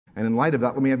And in light of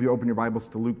that, let me have you open your Bibles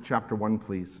to Luke chapter 1,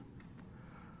 please.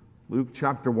 Luke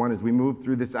chapter 1, as we move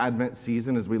through this Advent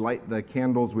season, as we light the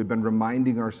candles, we've been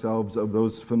reminding ourselves of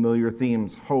those familiar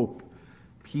themes: hope,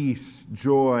 peace,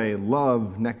 joy,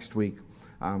 love next week.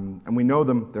 And we know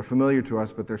them, they're familiar to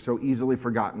us, but they're so easily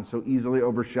forgotten, so easily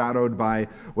overshadowed by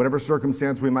whatever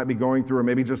circumstance we might be going through, or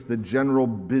maybe just the general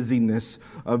busyness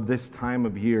of this time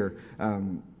of year.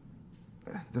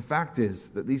 The fact is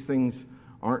that these things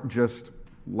aren't just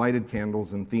lighted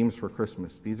candles and themes for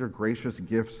Christmas. These are gracious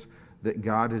gifts that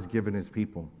God has given his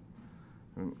people.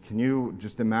 Can you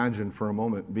just imagine for a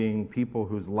moment being people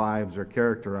whose lives are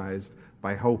characterized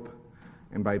by hope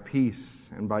and by peace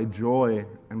and by joy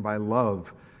and by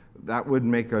love? That would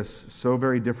make us so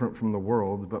very different from the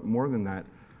world, but more than that,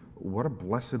 what a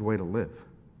blessed way to live.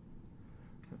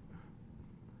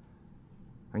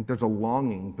 I think there's a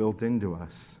longing built into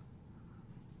us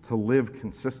to live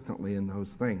consistently in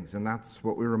those things. And that's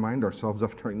what we remind ourselves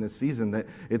of during this season, that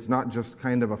it's not just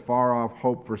kind of a far-off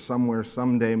hope for somewhere,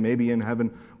 someday, maybe in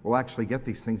heaven, we'll actually get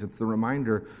these things. It's the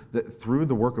reminder that through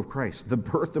the work of Christ, the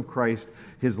birth of Christ,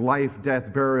 his life,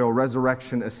 death, burial,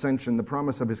 resurrection, ascension, the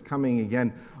promise of his coming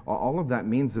again, all of that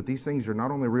means that these things are not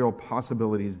only real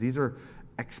possibilities, these are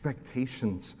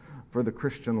expectations for the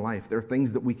Christian life. They're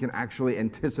things that we can actually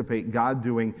anticipate God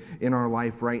doing in our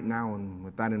life right now. And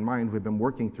with that in mind, we've been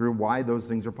working through why those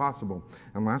things are possible.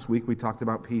 And last week we talked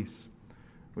about peace.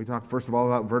 We talked first of all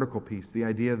about vertical peace, the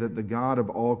idea that the God of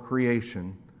all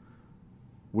creation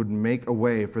would make a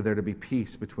way for there to be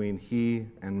peace between he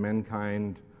and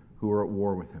mankind who are at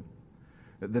war with him.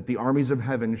 That the armies of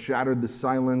heaven shattered the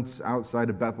silence outside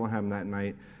of Bethlehem that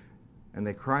night, and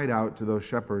they cried out to those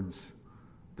shepherds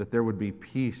that there would be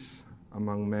peace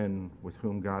among men with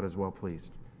whom God is well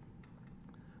pleased.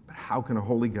 But how can a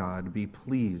holy God be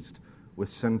pleased with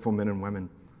sinful men and women?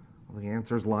 Well, the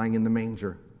answer is lying in the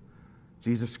manger.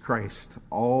 Jesus Christ,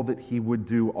 all that he would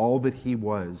do, all that he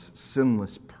was,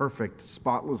 sinless, perfect,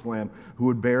 spotless Lamb, who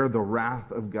would bear the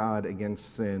wrath of God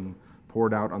against sin,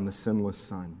 poured out on the sinless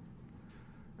Son.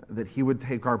 That he would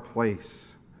take our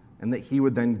place, and that he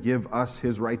would then give us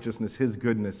his righteousness, his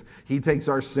goodness. He takes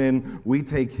our sin, we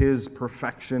take his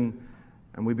perfection,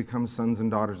 and we become sons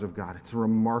and daughters of God. It's a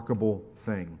remarkable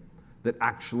thing that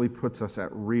actually puts us at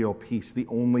real peace, the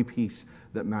only peace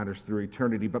that matters through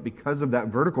eternity. But because of that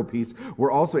vertical peace,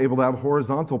 we're also able to have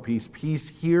horizontal peace, peace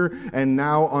here and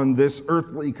now on this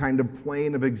earthly kind of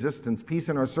plane of existence, peace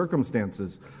in our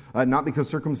circumstances. Not because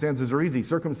circumstances are easy.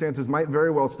 Circumstances might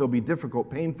very well still be difficult,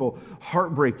 painful,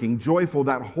 heartbreaking, joyful,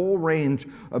 that whole range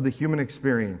of the human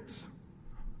experience.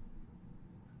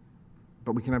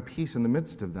 But we can have peace in the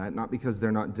midst of that, not because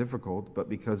they're not difficult, but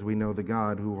because we know the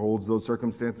God who holds those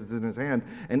circumstances in his hand.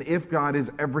 And if God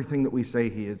is everything that we say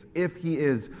he is, if he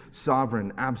is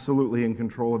sovereign, absolutely in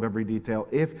control of every detail,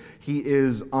 if he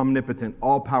is omnipotent,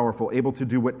 all-powerful, able to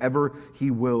do whatever he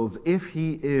wills, if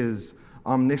he is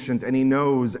omniscient and he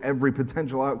knows every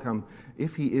potential outcome,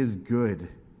 if he is good,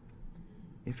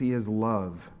 if he is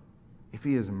love, if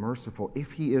he is merciful,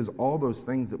 if he is all those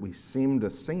things that we seem to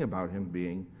sing about him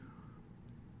being,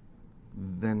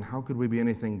 then how could we be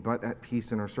anything but at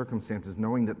peace in our circumstances,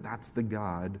 knowing that that's the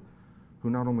God who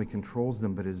not only controls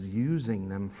them, but is using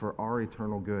them for our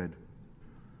eternal good?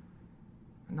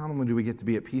 Not only do we get to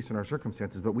be at peace in our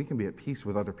circumstances, but we can be at peace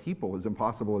with other people, as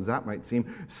impossible as that might seem.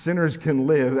 Sinners can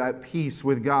live at peace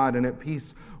with God and at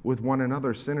peace with one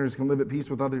another. Sinners can live at peace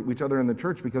with each other in the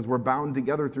church because we're bound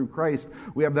together through Christ.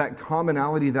 We have that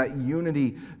commonality, that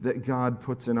unity that God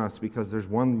puts in us because there's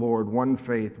one Lord, one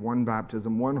faith, one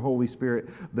baptism, one Holy Spirit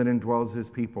that indwells his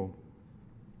people.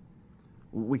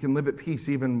 We can live at peace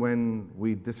even when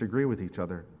we disagree with each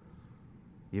other.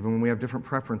 Even when we have different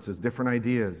preferences, different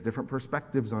ideas, different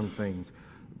perspectives on things,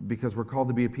 because we're called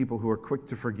to be a people who are quick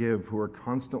to forgive, who are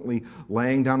constantly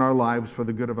laying down our lives for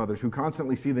the good of others, who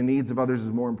constantly see the needs of others as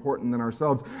more important than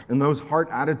ourselves. And those heart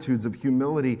attitudes of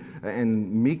humility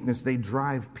and meekness, they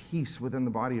drive peace within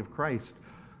the body of Christ.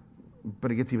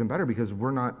 But it gets even better because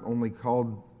we're not only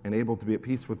called and able to be at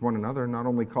peace with one another, not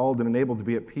only called and enabled to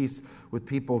be at peace with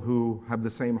people who have the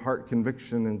same heart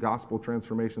conviction and gospel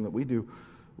transformation that we do,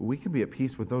 we can be at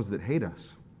peace with those that hate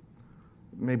us.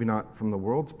 Maybe not from the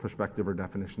world's perspective or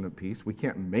definition of peace. We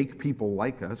can't make people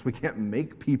like us. We can't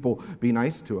make people be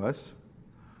nice to us.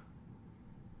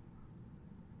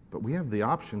 But we have the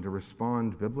option to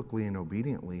respond biblically and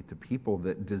obediently to people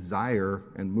that desire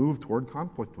and move toward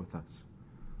conflict with us.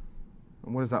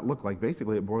 And what does that look like?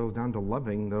 Basically, it boils down to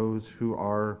loving those who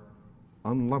are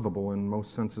unlovable in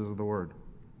most senses of the word.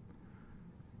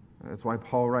 That's why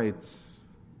Paul writes,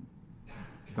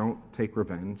 don't take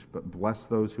revenge, but bless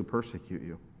those who persecute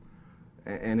you.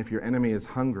 And if your enemy is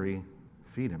hungry,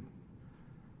 feed him.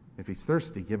 If he's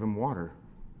thirsty, give him water.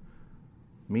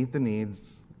 Meet the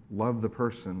needs, love the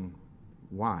person.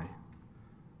 Why?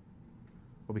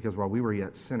 Well, because while we were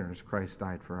yet sinners, Christ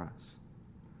died for us.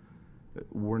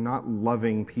 We're not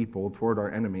loving people toward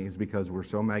our enemies because we're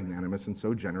so magnanimous and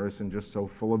so generous and just so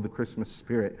full of the Christmas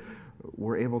spirit.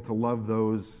 We're able to love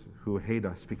those who hate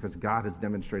us because God has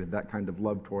demonstrated that kind of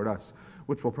love toward us,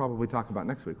 which we'll probably talk about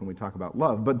next week when we talk about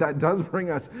love. But that does bring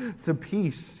us to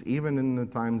peace, even in the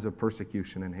times of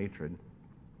persecution and hatred.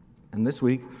 And this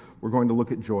week, we're going to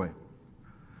look at joy.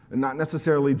 And not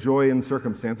necessarily joy in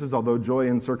circumstances, although joy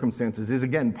in circumstances is,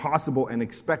 again, possible and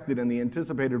expected and the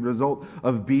anticipated result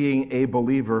of being a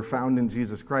believer found in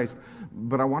Jesus Christ.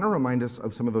 But I want to remind us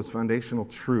of some of those foundational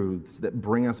truths that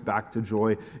bring us back to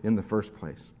joy in the first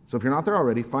place. So if you're not there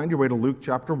already, find your way to Luke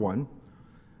chapter 1. And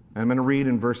I'm going to read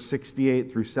in verse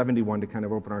 68 through 71 to kind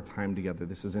of open our time together.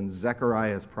 This is in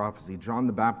Zechariah's prophecy, John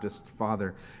the Baptist's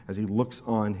father, as he looks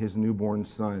on his newborn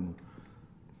son.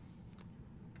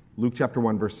 Luke chapter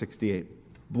 1, verse 68.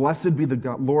 Blessed be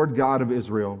the Lord God of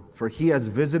Israel, for he has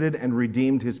visited and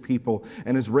redeemed his people,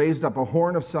 and has raised up a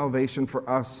horn of salvation for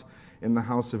us in the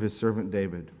house of his servant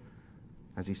David,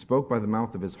 as he spoke by the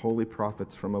mouth of his holy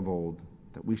prophets from of old,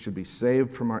 that we should be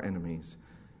saved from our enemies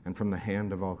and from the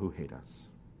hand of all who hate us.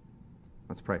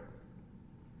 Let's pray.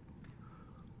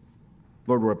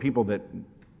 Lord, we're a people that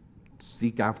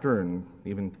seek after and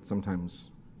even sometimes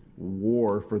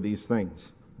war for these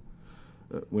things.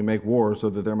 We make war so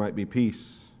that there might be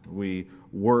peace. We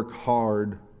work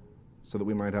hard so that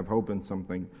we might have hope in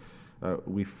something.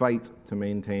 We fight to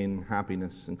maintain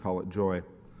happiness and call it joy.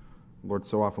 Lord,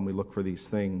 so often we look for these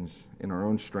things in our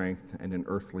own strength and in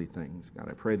earthly things. God,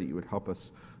 I pray that you would help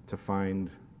us to find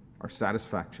our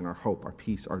satisfaction, our hope, our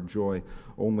peace, our joy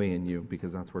only in you,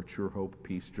 because that's where true hope,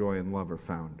 peace, joy, and love are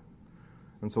found.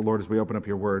 And so, Lord, as we open up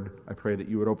your word, I pray that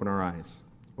you would open our eyes,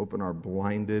 open our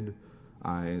blinded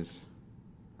eyes,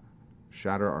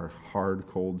 shatter our hard,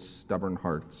 cold, stubborn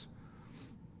hearts,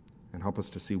 and help us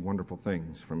to see wonderful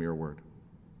things from your word.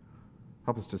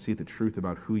 Help us to see the truth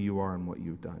about who you are and what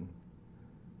you've done.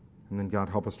 And then, God,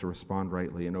 help us to respond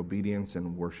rightly in obedience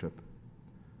and worship.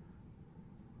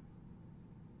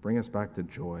 Bring us back to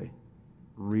joy,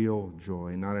 real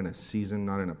joy, not in a season,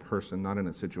 not in a person, not in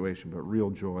a situation, but real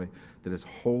joy that is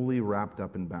wholly wrapped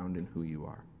up and bound in who you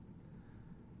are.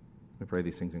 I pray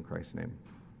these things in Christ's name.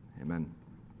 Amen.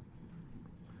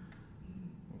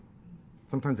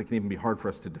 Sometimes it can even be hard for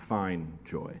us to define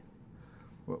joy.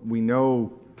 We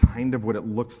know kind of what it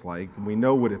looks like, and we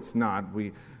know what it's not.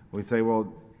 We say,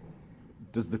 well,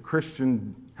 does the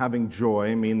Christian having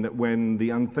joy mean that when the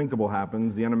unthinkable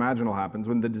happens, the unimaginable happens,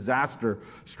 when the disaster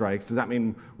strikes, does that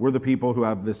mean we're the people who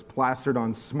have this plastered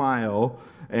on smile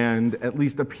and at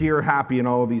least appear happy in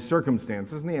all of these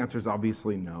circumstances? And the answer is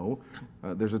obviously no.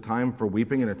 There's a time for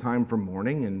weeping and a time for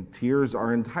mourning, and tears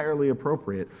are entirely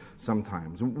appropriate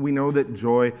sometimes. We know that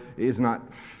joy is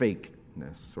not fake.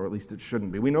 Or at least it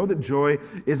shouldn't be. We know that joy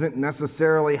isn't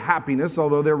necessarily happiness,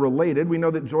 although they're related. We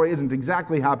know that joy isn't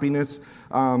exactly happiness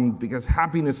because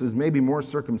happiness is maybe more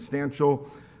circumstantial.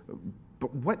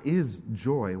 But what is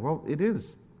joy? Well, it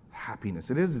is happiness.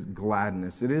 It is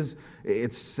gladness.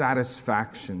 It's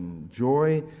satisfaction.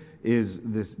 Joy is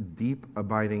this deep,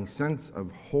 abiding sense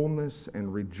of wholeness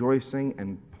and rejoicing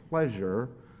and pleasure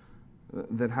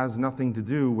that has nothing to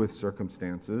do with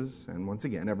circumstances, and once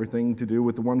again, everything to do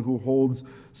with the one who holds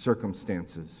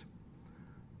circumstances.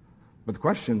 But the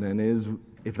question then is,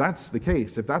 if that's the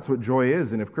case, if that's what joy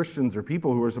is, and if Christians are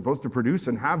people who are supposed to produce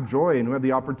and have joy and who have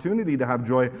the opportunity to have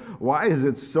joy, why is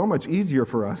it so much easier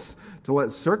for us to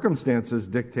let circumstances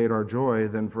dictate our joy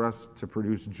than for us to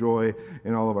produce joy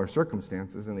in all of our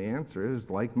circumstances? And the answer is,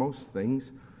 like most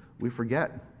things, we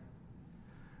forget.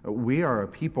 We are a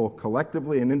people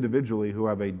collectively and individually who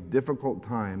have a difficult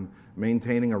time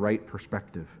maintaining a right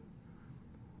perspective.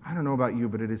 I don't know about you,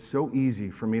 but it is so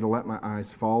easy for me to let my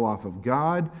eyes fall off of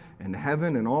God and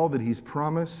heaven and all that He's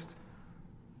promised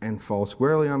and fall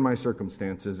squarely on my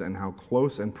circumstances and how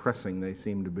close and pressing they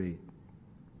seem to be.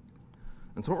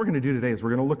 And so what we're going to do today is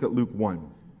we're going to look at Luke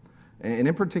 1. And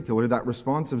in particular, that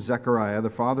response of Zechariah, the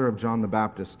father of John the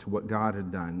Baptist, to what God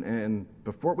had done. And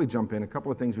before we jump in, a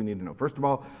couple of things we need to know. First of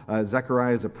all,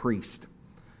 Zechariah is a priest,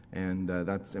 and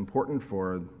that's important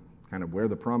for kind of where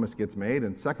the promise gets made.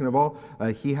 And second of all,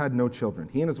 he had no children.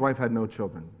 He and his wife had no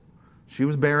children. She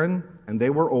was barren, and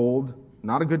they were old.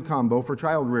 Not a good combo for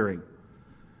child rearing.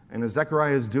 And as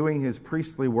Zechariah is doing his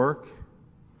priestly work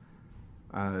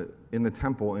in the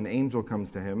temple, an angel comes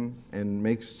to him and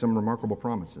makes some remarkable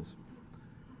promises.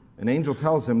 an angel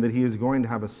tells him that he is going to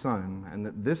have a son, and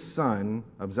that this son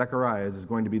of Zechariah is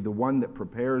going to be the one that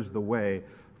prepares the way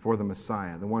for the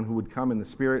Messiah, the one who would come in the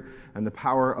spirit and the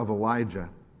power of Elijah.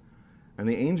 And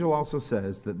the angel also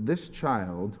says that this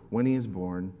child, when he is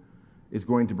born, is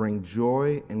going to bring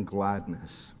joy and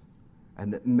gladness,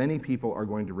 and that many people are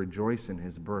going to rejoice in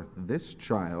his birth. This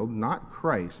child, not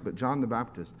Christ, but John the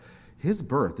Baptist, his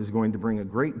birth is going to bring a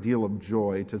great deal of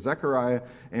joy to Zechariah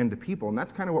and to people. And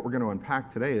that's kind of what we're going to unpack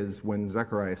today, is when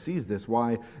Zechariah sees this,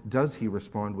 why does he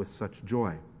respond with such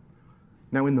joy?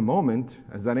 Now, in the moment,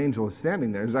 as that angel is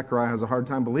standing there, Zechariah has a hard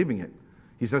time believing it.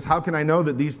 He says, how can I know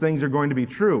that these things are going to be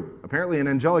true? Apparently, an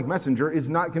angelic messenger is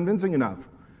not convincing enough.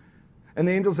 And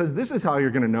the angel says, this is how you're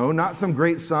going to know, not some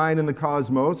great sign in the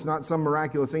cosmos, not some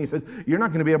miraculous thing. He says, you're not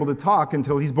going to be able to talk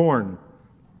until he's born.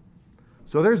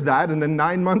 So there's that, and then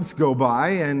 9 months go by,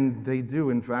 and they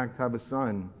do, in fact, have a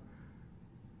son.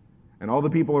 And all the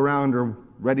people around are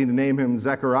ready to name him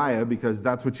Zechariah, because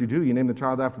that's what you do. You name the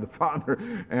child after the father.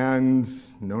 And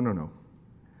no.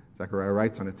 Zechariah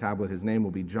writes on a tablet, his name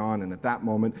will be John, and at that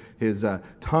moment, his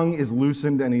tongue is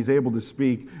loosened and he's able to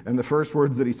speak. And the first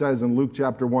words that he says in Luke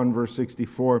chapter 1, verse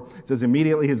 64, it says,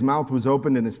 immediately his mouth was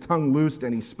opened and his tongue loosed,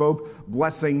 and he spoke,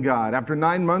 blessing God. After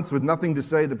 9 months with nothing to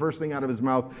say, the first thing out of his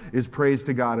mouth is praise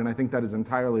to God, and I think that is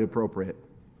entirely appropriate.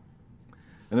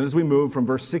 And then as we move from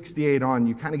verse 68 on,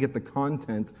 you kind of get the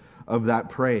content of that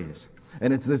praise.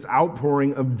 And it's this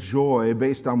outpouring of joy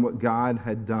based on what God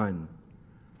had done.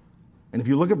 And if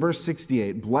you look at verse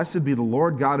 68, blessed be the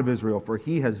Lord God of Israel, for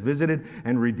he has visited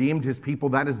and redeemed his people.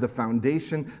 That is the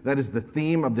foundation, that is the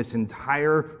theme of this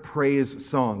entire praise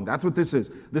song. That's what this is.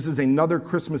 This is another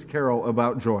Christmas carol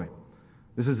about joy.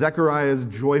 This is Zechariah's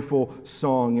joyful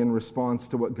song in response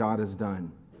to what God has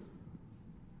done.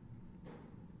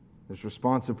 This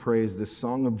response of praise, this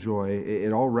song of joy,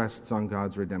 it all rests on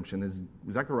God's redemption. As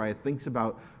Zechariah thinks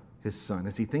about his son,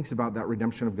 as he thinks about that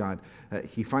redemption of God,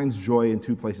 he finds joy in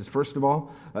two places. First of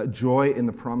all, joy in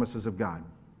the promises of God.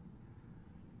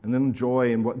 And then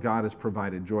joy in what God has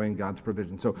provided, joy in God's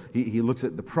provision. So he looks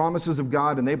at the promises of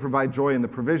God, and they provide joy, and the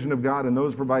provision of God, and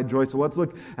those provide joy. So let's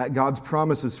look at God's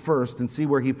promises first and see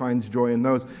where he finds joy in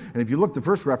those. And if you look, the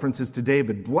first reference is to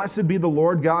David. Blessed be the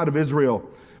Lord God of Israel,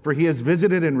 for he has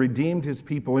visited and redeemed his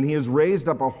people, and he has raised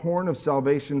up a horn of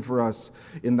salvation for us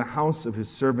in the house of his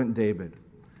servant David.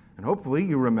 And hopefully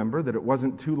you remember that it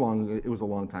wasn't too long, it was a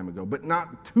long time ago, but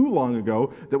not too long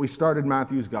ago that we started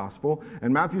Matthew's Gospel.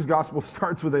 And Matthew's Gospel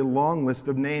starts with a long list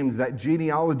of names, that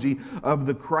genealogy of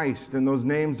the Christ. And those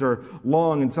names are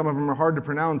long, and some of them are hard to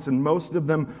pronounce, and most of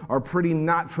them are pretty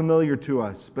not familiar to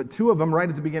us. But two of them right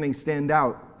at the beginning stand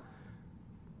out,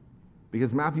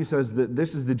 because Matthew says that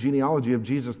this is the genealogy of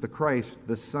Jesus the Christ,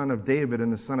 the son of David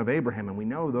and the son of Abraham, and we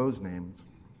know those names.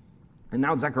 And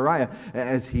now Zechariah,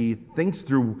 as he thinks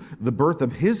through the birth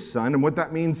of his son and what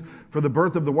that means for the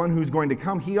birth of the one who's going to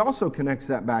come, he also connects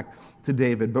that back to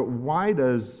David. But why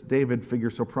does David figure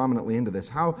so prominently into this?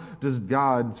 How does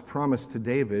God's promise to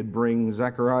David bring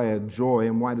Zechariah joy,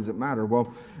 and why does it matter?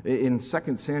 Well, in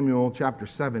 2 Samuel chapter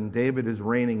 7, David is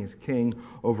reigning as king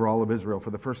over all of Israel. For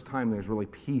the first time, there's really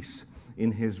peace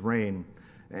in his reign.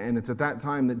 And it's at that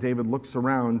time that David looks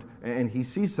around and he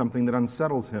sees something that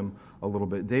unsettles him a little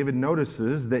bit. David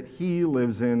notices that he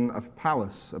lives in a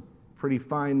palace, a pretty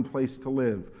fine place to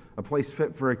live, a place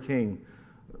fit for a king.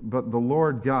 But the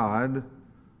Lord God,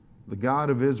 the God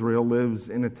of Israel, lives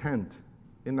in a tent,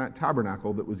 in that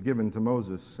tabernacle that was given to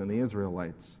Moses and the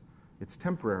Israelites. It's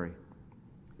temporary.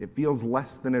 It feels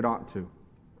less than it ought to.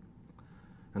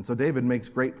 And so David makes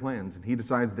great plans, and he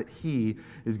decides that he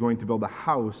is going to build a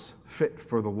house fit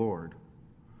for the Lord.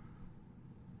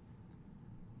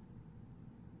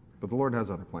 But the Lord has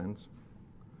other plans.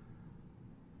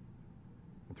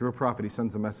 And through a prophet, he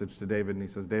sends a message to David, and he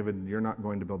says, David, you're not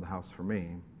going to build the house for me.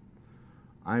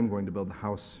 I'm going to build the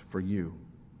house for you.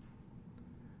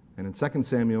 And in 2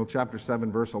 Samuel chapter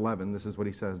 7, verse 11, this is what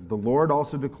he says, the Lord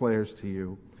also declares to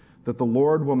you that the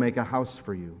Lord will make a house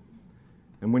for you.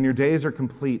 And when your days are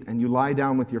complete and you lie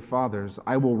down with your fathers,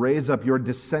 I will raise up your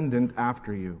descendant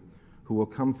after you, who will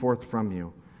come forth from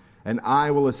you, and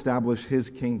I will establish his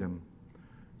kingdom.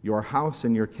 Your house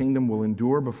and your kingdom will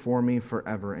endure before me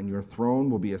forever, and your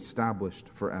throne will be established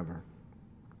forever.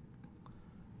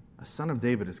 A son of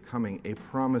David is coming, a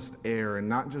promised heir, and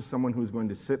not just someone who's going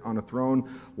to sit on a throne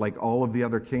like all of the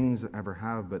other kings ever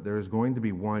have, but there is going to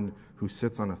be one who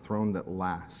sits on a throne that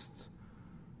lasts,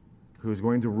 who is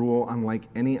going to rule unlike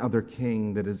any other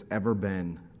king that has ever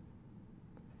been.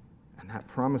 And that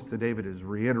promise to David is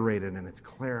reiterated, and it's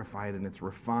clarified, and it's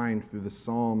refined through the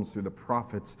Psalms, through the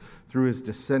prophets, through his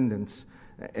descendants.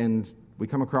 And We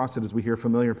come across it as we hear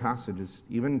familiar passages,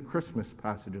 even Christmas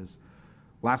passages.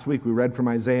 Last week we read from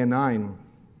Isaiah 9,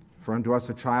 "For unto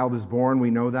us a child is born," we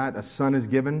know that, "a son is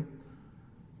given,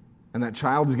 and that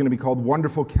child is going to be called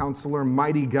Wonderful Counselor,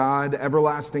 Mighty God,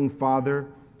 Everlasting Father,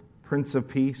 Prince of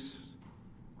Peace."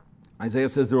 Isaiah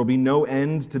says there will be no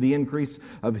end to the increase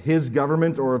of his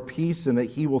government or of peace, and that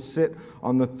he will sit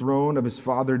on the throne of his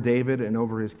father David and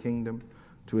over his kingdom,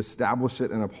 to establish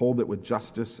it and uphold it with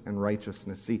justice and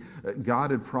righteousness. See,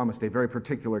 God had promised a very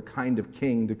particular kind of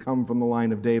king to come from the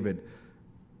line of David.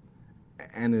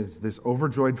 And as this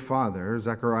overjoyed father,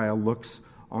 Zechariah, looks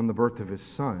on the birth of his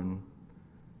son,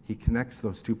 he connects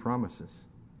those two promises.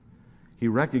 He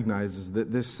recognizes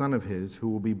that this son of his who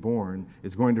will be born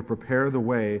is going to prepare the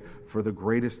way for the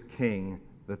greatest king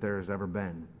that there has ever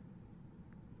been.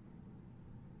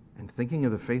 And thinking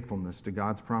of the faithfulness to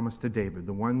God's promise to David,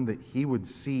 the one that he would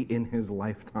see in his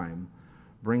lifetime,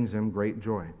 brings him great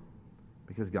joy,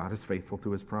 because God is faithful to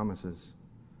his promises.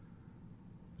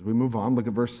 As we move on, look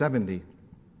at verse 70. It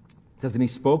says, "And he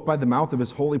spoke by the mouth of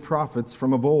his holy prophets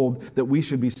from of old, that we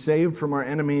should be saved from our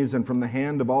enemies and from the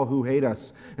hand of all who hate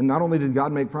us." And not only did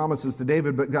God make promises to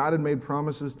David, but God had made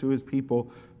promises to his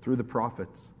people through the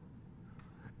prophets.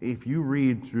 If you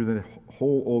read through the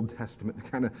whole Old Testament,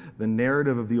 the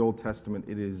narrative of the Old Testament,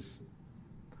 it is,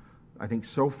 I think,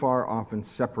 so far often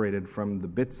separated from the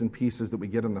bits and pieces that we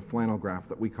get on the flannel graph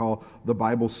that we call the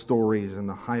Bible stories and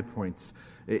the high points.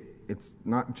 It's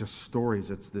not just stories,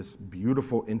 it's this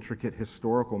beautiful, intricate,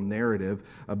 historical narrative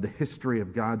of the history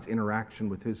of God's interaction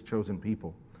with his chosen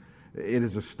people. It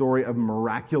is a story of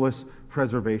miraculous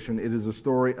preservation. It is a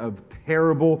story of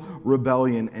terrible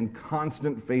rebellion and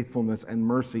constant faithfulness and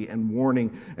mercy and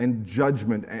warning and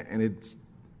judgment. And it's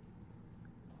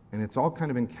all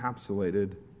kind of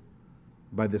encapsulated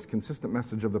by this consistent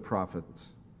message of the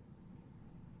prophets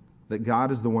that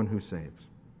God is the one who saves,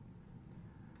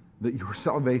 that your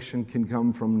salvation can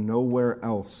come from nowhere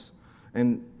else.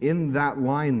 And in that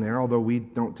line there, although we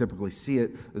don't typically see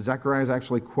it, Zechariah is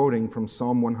actually quoting from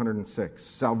Psalm 106,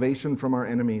 "Salvation from our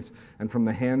enemies and from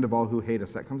the hand of all who hate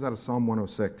us." That comes out of Psalm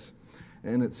 106.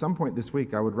 And at some point this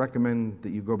week, I would recommend that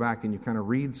you go back and you kind of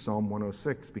read Psalm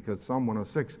 106, because Psalm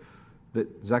 106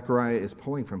 that Zechariah is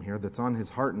pulling from here, that's on his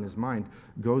heart and his mind,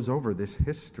 goes over this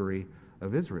history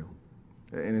of Israel.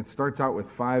 And it starts out with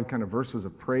 5 kind of verses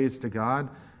of praise to God,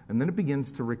 and then it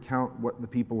begins to recount what the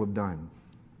people have done.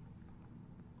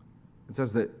 It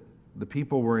says that the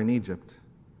people were in Egypt,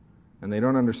 and they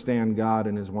don't understand God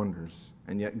and his wonders,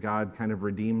 and yet God kind of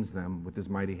redeems them with his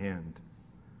mighty hand.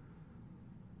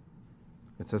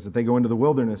 It says that they go into the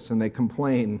wilderness and they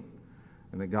complain,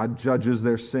 and that God judges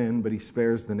their sin, but he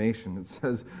spares the nation. It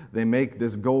says they make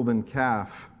this golden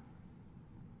calf,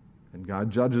 and God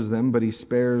judges them, but he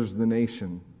spares the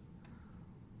nation.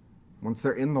 Once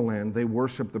they're in the land, they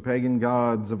worship the pagan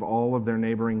gods of all of their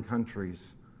neighboring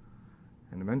countries.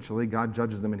 And eventually, God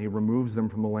judges them and he removes them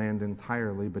from the land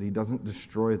entirely, but he doesn't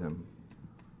destroy them.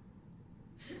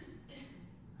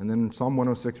 And then in Psalm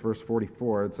 106, verse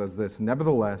 44, it says this,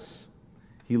 "Nevertheless,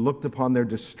 he looked upon their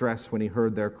distress when he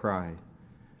heard their cry,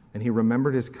 and he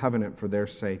remembered his covenant for their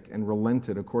sake, and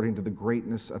relented according to the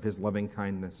greatness of his loving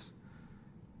kindness.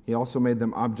 He also made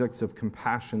them objects of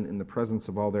compassion in the presence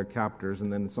of all their captors."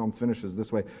 And then the psalm finishes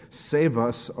this way, "Save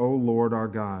us, O Lord our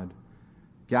God.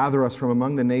 Gather us from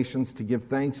among the nations to give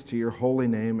thanks to your holy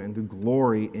name and to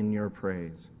glory in your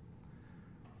praise."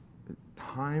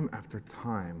 Time after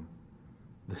time,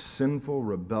 the sinful,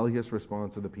 rebellious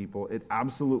response of the people, it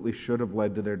absolutely should have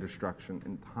led to their destruction.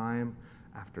 And time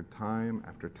after time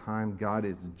after time, God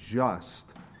is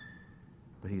just,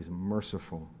 but he's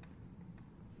merciful.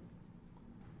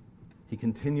 He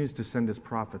continues to send his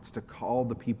prophets to call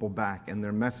the people back, and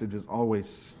their message is always,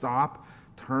 stop,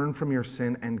 turn from your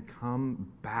sin, and come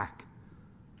back.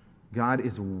 God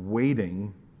is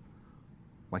waiting,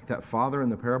 like that father in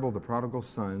the parable of the prodigal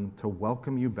son, to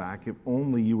welcome you back if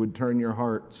only you would turn your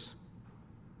hearts.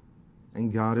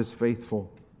 And God is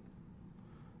faithful,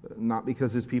 not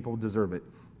because his people deserve it,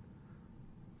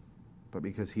 but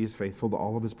because he is faithful to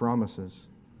all of his promises.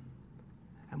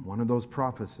 And one of those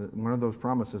promises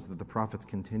that the prophets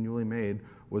continually made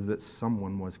was that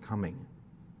someone was coming.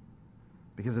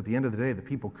 Because at the end of the day, the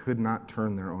people could not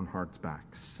turn their own hearts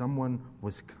back. Someone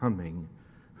was coming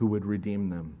who would redeem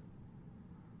them.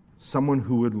 Someone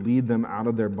who would lead them out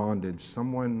of their bondage.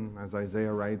 Someone, as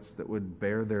Isaiah writes, that would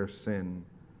bear their sin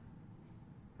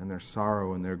and their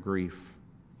sorrow and their grief,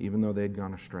 even though they had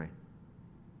gone astray.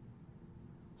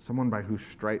 Someone by whose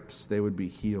stripes they would be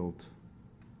healed.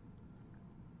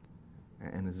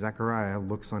 And as Zechariah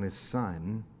looks on his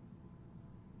son,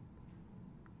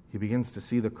 he begins to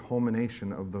see the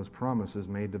culmination of those promises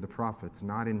made to the prophets,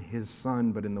 not in his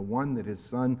Son, but in the one that his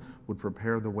Son would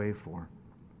prepare the way for.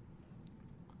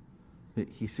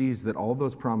 He sees that all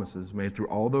those promises made through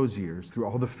all those years, through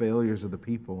all the failures of the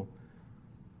people,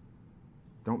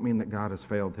 don't mean that God has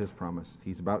failed his promise.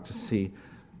 He's about to see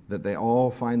that they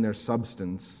all find their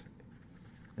substance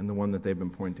in the one that they've been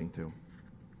pointing to.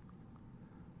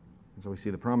 And so we see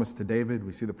the promise to David,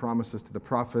 we see the promises to the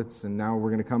prophets, and now we're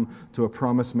going to come to a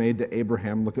promise made to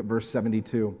Abraham. Look at verse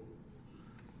 72.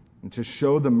 And to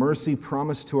show the mercy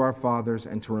promised to our fathers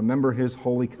and to remember his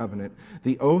holy covenant,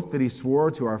 the oath that he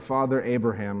swore to our father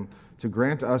Abraham, to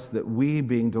grant us that we,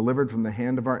 being delivered from the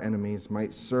hand of our enemies,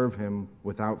 might serve him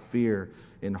without fear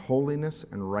in holiness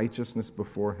and righteousness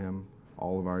before him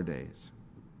all of our days.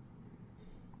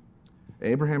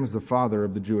 Abraham is the father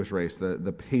of the Jewish race,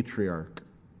 the patriarch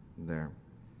there.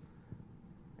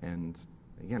 And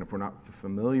again, if we're not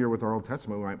familiar with our Old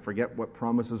Testament, we might forget what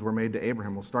promises were made to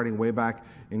Abraham. Well, starting way back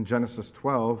in Genesis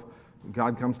 12,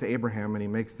 God comes to Abraham and he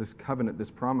makes this covenant,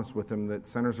 this promise with him that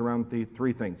centers around the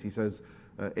three things. He says,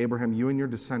 Abraham, you and your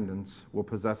descendants will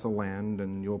possess a land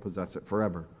and you'll possess it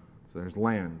forever. So there's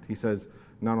land. He says,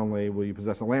 not only will you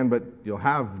possess a land, but you'll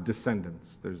have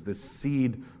descendants. There's this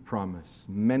seed promise,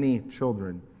 many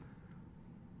children.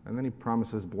 And then he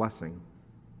promises blessing.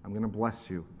 I'm going to bless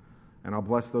you. And I'll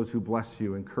bless those who bless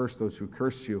you and curse those who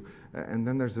curse you. And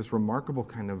then there's this remarkable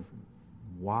kind of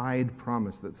wide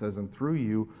promise that says, and through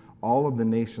you, all of the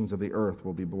nations of the earth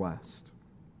will be blessed.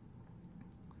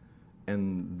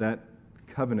 And that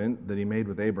covenant that he made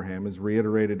with Abraham is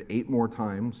reiterated 8 more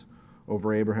times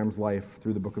over Abraham's life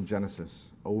through the book of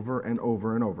Genesis. Over and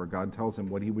over and over, God tells him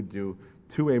what he would do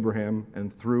to Abraham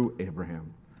and through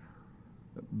Abraham.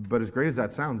 But as great as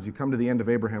that sounds, you come to the end of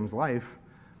Abraham's life,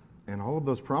 and all of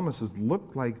those promises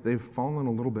look like they've fallen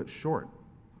a little bit short.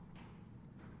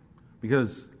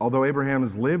 Because although Abraham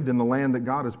has lived in the land that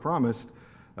God has promised,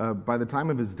 by the time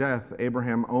of his death,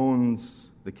 Abraham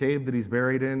owns the cave that he's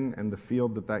buried in and the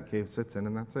field that that cave sits in,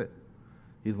 and that's it.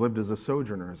 He's lived as a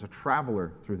sojourner, as a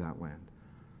traveler through that land.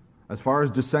 As far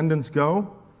as descendants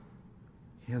go,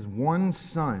 he has one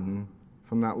son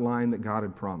from that line that God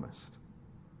had promised.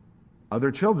 Other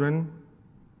children,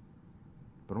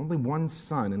 but only one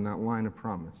son in that line of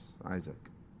promise, Isaac.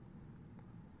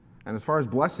 And as far as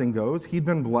blessing goes, he'd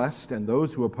been blessed, and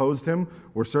those who opposed him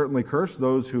were certainly cursed.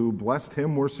 Those who blessed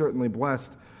him were certainly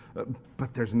blessed.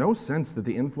 But there's no sense that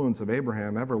the influence of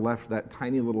Abraham ever left that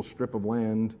tiny little strip of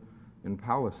land in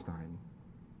Palestine.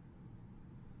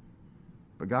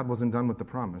 But God wasn't done with the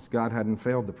promise. God hadn't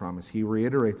failed the promise. He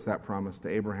reiterates that promise to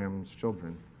Abraham's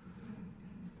children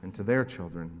and to their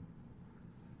children.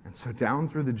 And so down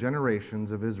through the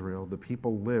generations of Israel, the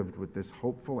people lived with this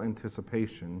hopeful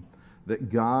anticipation that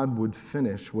God would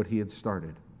finish what he had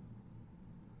started.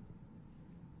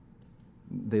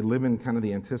 They live in kind of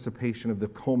the anticipation of the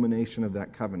culmination of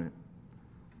that covenant.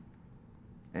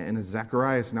 And as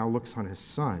Zacharias now looks on his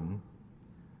son,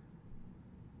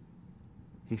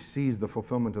 he sees the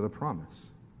fulfillment of the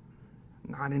promise.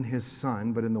 Not in his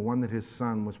son, but in the one that his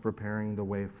son was preparing the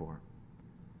way for.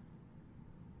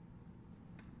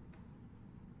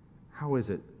 How is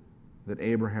it that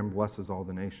Abraham blesses all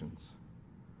the nations?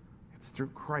 It's through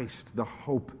Christ, the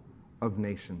hope of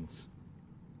nations.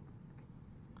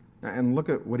 And look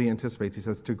at what he anticipates. He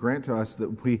says, to grant to us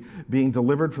that we, being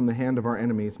delivered from the hand of our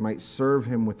enemies, might serve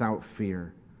him without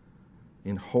fear,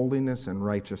 in holiness and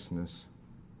righteousness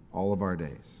all of our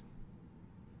days.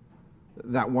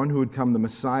 That one who would come, the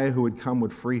Messiah who would come,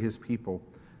 would free his people.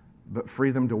 But free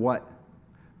them to what?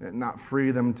 Not free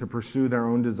them to pursue their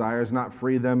own desires, not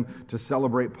free them to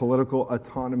celebrate political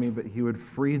autonomy, but he would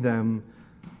free them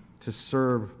to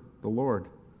serve the Lord.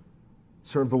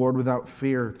 Serve the Lord without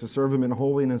fear, to serve him in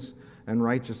holiness and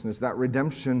righteousness. That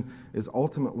redemption is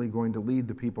ultimately going to lead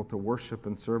the people to worship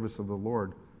and service of the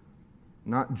Lord.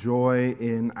 Not joy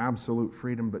in absolute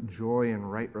freedom, but joy in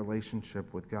right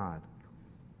relationship with God.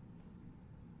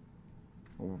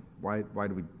 Well,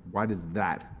 why does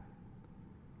that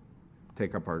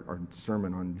take up our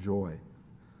sermon on joy?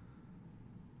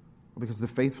 Because the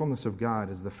faithfulness of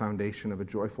God is the foundation of a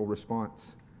joyful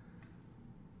response.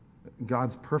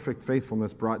 God's perfect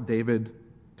faithfulness brought David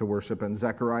to worship and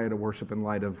Zechariah to worship in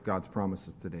light of God's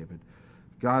promises to David.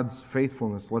 God's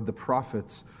faithfulness led the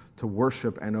prophets to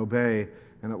worship and obey,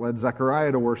 and it led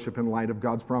Zechariah to worship in light of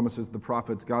God's promises to the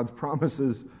prophets. God's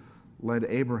promises led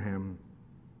Abraham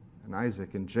and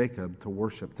Isaac and Jacob to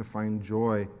worship, to find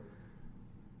joy,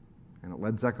 and it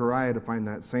led Zechariah to find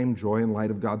that same joy in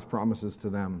light of God's promises to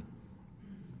them.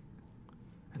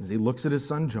 And as he looks at his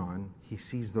son John, he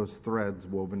sees those threads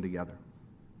woven together.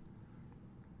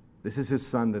 This is his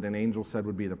son that an angel said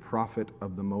would be the prophet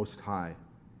of the Most High.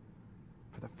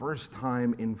 For the first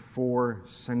time in 4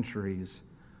 centuries,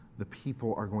 the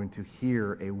people are going to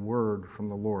hear a word from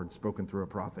the Lord spoken through a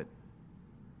prophet.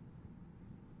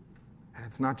 And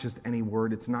it's not just any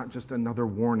word, it's not just another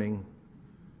warning.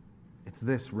 It's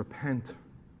this: repent,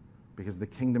 because the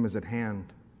kingdom is at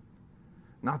hand.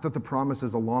 Not that the promise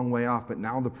is a long way off, but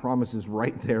now the promise is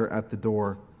right there at the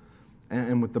door.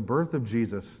 And with the birth of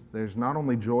Jesus, there's not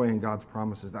only joy in God's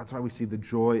promises, that's why we see the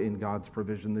joy in God's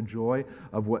provision, the joy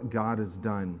of what God has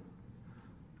done.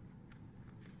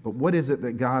 But what is it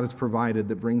that God has provided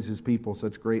that brings his people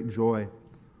such great joy?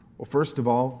 Well, first of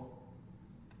all,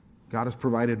 God has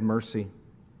provided mercy.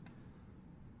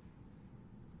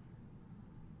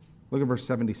 Look at verse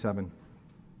 77.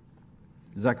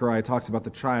 Zechariah talks about the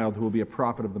child who will be a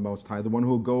prophet of the Most High, the one who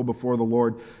will go before the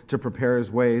Lord to prepare his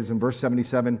ways. In verse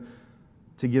 77,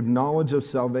 to give knowledge of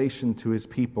salvation to his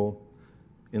people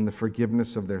in the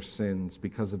forgiveness of their sins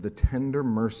because of the tender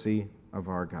mercy of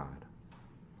our God.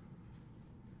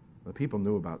 The people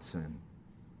knew about sin.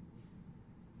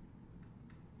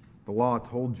 The law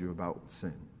told you about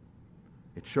sin.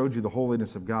 It showed you the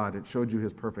holiness of God. It showed you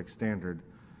his perfect standard.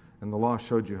 And the law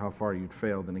showed you how far you'd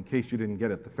failed. And in case you didn't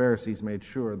get it, the Pharisees made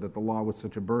sure that the law was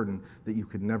such a burden that you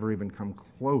could never even come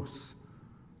close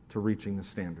to reaching the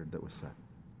standard that was set.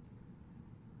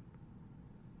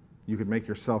 You could make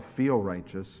yourself feel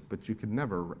righteous, but you could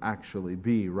never actually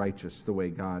be righteous the way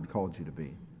God called you to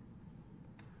be.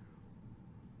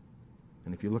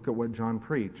 And if you look at what John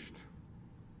preached,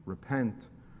 repent,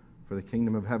 for the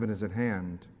kingdom of heaven is at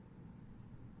hand.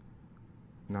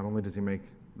 Not only does he make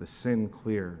the sin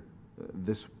clear,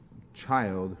 this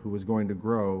child who is going to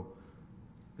grow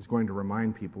is going to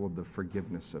remind people of the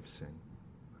forgiveness of sin.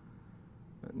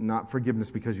 Not forgiveness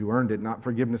because you earned it, not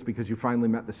forgiveness because you finally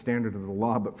met the standard of the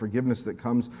law, but forgiveness that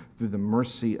comes through the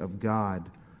mercy of God.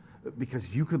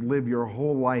 Because you could live your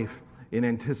whole life in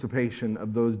anticipation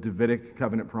of those Davidic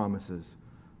covenant promises,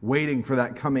 waiting for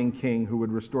that coming king who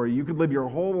would restore you. You could live your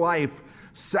whole life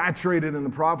saturated in the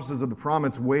prophecies of the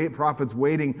prophets,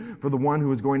 waiting for the one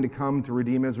who is going to come to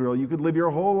redeem Israel. You could live your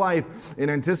whole life in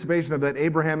anticipation of that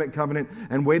Abrahamic covenant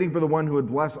and waiting for the one who would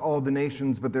bless all the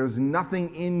nations, but there's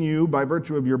nothing in you by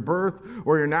virtue of your birth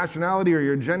or your nationality or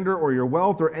your gender or your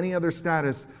wealth or any other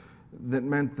status that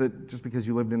meant that just because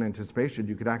you lived in anticipation,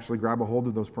 you could actually grab a hold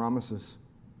of those promises.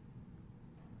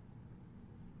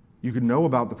 You could know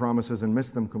about the promises and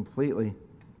miss them completely.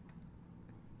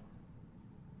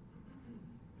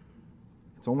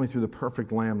 It's only through the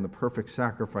perfect Lamb, the perfect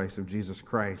sacrifice of Jesus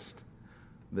Christ,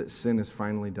 that sin is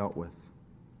finally dealt with.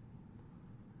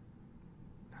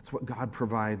 That's what God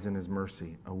provides in his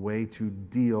mercy, a way to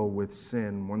deal with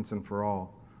sin once and for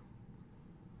all.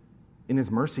 In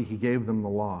his mercy, he gave them the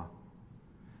law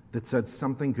that said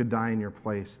something could die in your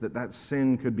place, that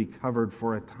sin could be covered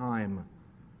for a time,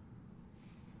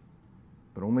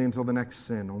 but only until the next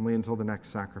sin, only until the next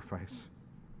sacrifice.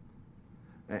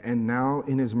 And now,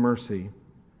 in his mercy,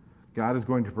 God is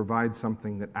going to provide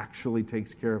something that actually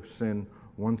takes care of sin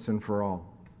once and for all.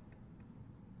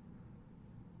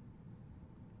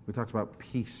 We talked about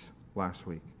peace last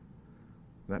week.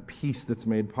 That peace that's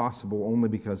made possible only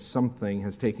because something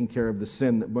has taken care of the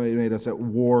sin that made us at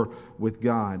war with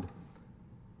God.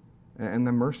 And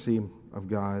the mercy of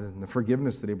God and the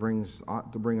forgiveness that he brings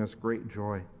ought to bring us great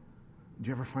joy. Do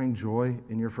you ever find joy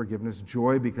in your forgiveness?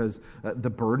 Joy because the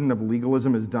burden of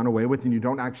legalism is done away with and you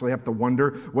don't actually have to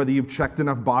wonder whether you've checked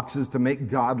enough boxes to make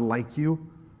God like you?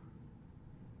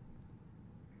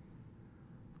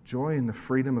 Joy in the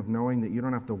freedom of knowing that you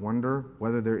don't have to wonder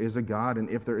whether there is a God, and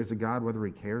if there is a God, whether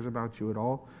he cares about you at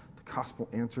all. The gospel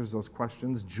answers those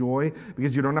questions. Joy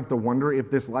because you don't have to wonder if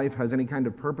this life has any kind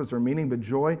of purpose or meaning, but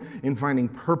joy in finding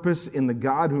purpose in the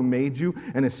God who made you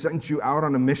and has sent you out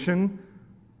on a mission.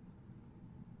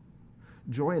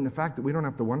 Joy in the fact that we don't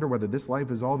have to wonder whether this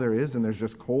life is all there is and there's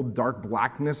just cold, dark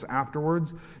blackness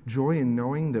afterwards. Joy in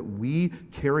knowing that we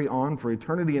carry on for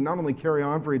eternity, and not only carry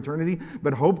on for eternity,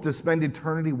 but hope to spend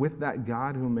eternity with that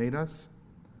God who made us.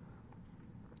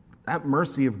 That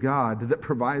mercy of God that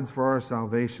provides for our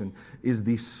salvation is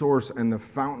the source and the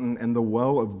fountain and the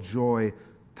well of joy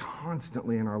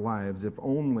constantly in our lives, if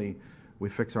only we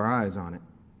fix our eyes on it.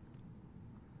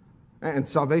 And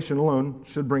salvation alone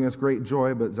should bring us great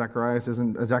joy, but Zechariah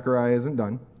isn't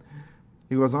done.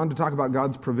 He goes on to talk about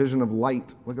God's provision of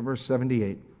light. Look at verse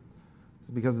 78.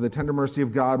 Because of the tender mercy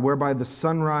of God, whereby the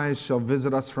sunrise shall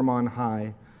visit us from on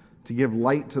high, to give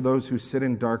light to those who sit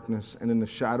in darkness and in the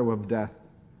shadow of death,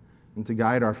 and to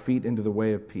guide our feet into the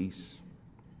way of peace.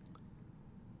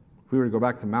 If we were to go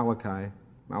back to Malachi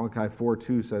Malachi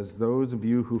 4:2 says, "Those of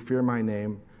you who fear my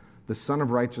name, the Son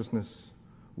of Righteousness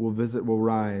will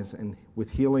rise, and with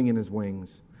healing in his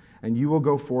wings. And you will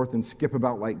go forth and skip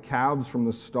about like calves from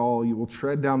the stall. You will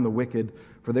tread down the wicked,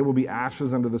 for they will be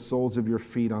ashes under the soles of your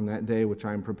feet on that day which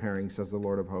I am preparing, says the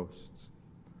Lord of hosts."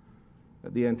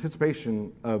 The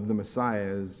anticipation of the Messiah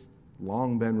has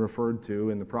long been referred to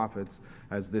in the prophets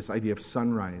as this idea of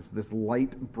sunrise, this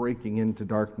light breaking into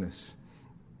darkness.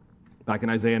 Back in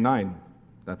Isaiah 9,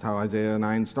 that's how Isaiah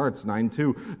 9 starts,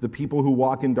 9:2. "The people who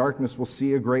walk in darkness will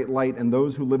see a great light, and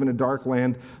those who live in a dark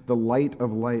land, the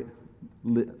light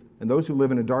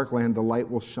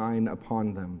will shine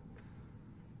upon them."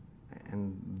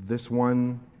 And this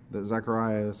one that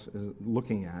Zechariah is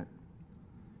looking at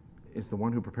is the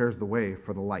one who prepares the way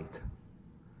for the light.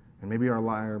 And maybe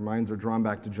our minds are drawn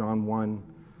back to John 1,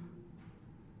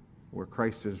 where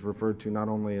Christ is referred to not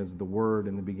only as the Word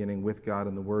in the beginning with God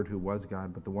and the Word who was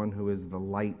God, but the one who is the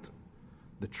light,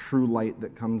 the true light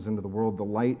that comes into the world, the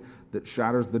light that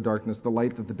shatters the darkness, the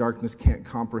light that the darkness can't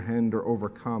comprehend or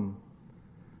overcome.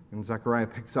 And Zechariah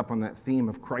picks up on that theme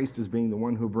of Christ as being the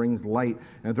one who brings light.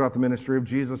 And throughout the ministry of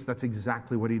Jesus, that's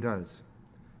exactly what he does.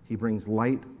 He brings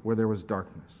light where there was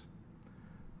darkness.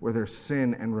 Where there's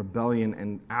sin and rebellion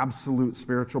and absolute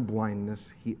spiritual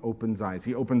blindness, he opens eyes.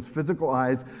 He opens physical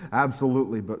eyes,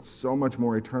 absolutely, but so much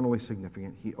more eternally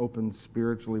significant. He opens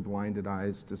spiritually blinded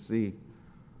eyes to see.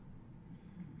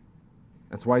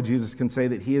 That's why Jesus can say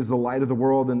that he is the light of the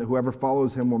world and that whoever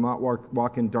follows him will not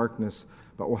walk in darkness,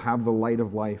 but will have the light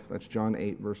of life. That's John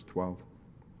 8, verse 12.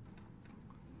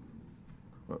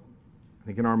 I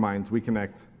think in our minds we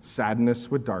connect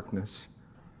sadness with darkness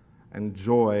and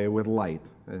joy with light,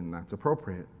 and that's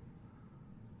appropriate.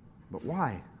 But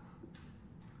why?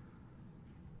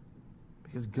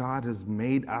 Because God has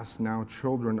made us now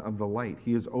children of the light.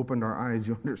 He has opened our eyes.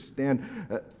 You understand,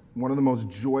 one of the most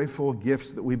joyful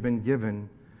gifts that we've been given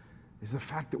is the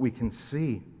fact that we can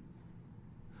see.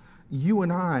 You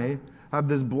and I have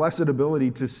this blessed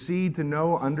ability to see, to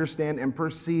know, understand, and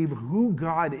perceive who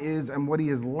God is and what he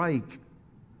is like.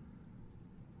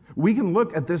 We can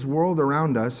look at this world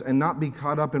around us and not be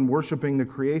caught up in worshiping the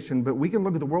creation, but we can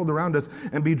look at the world around us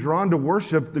and be drawn to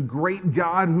worship the great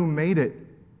God who made it.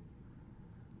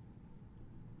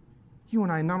 You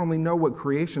and I not only know what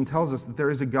creation tells us, that there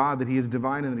is a God, that he is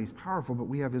divine and that he's powerful, but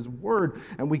we have his word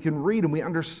and we can read and we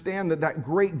understand that that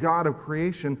great God of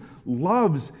creation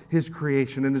loves his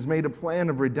creation and has made a plan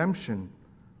of redemption.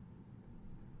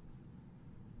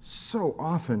 So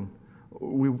often,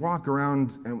 we walk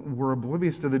around and we're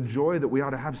oblivious to the joy that we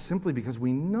ought to have simply because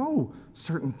we know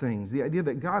certain things. The idea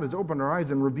that God has opened our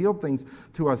eyes and revealed things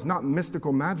to us, not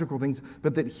mystical, magical things,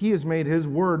 but that he has made his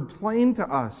word plain to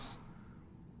us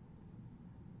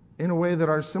in a way that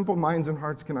our simple minds and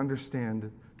hearts can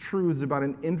understand. Truths about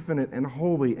an infinite and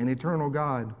holy and eternal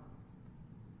God.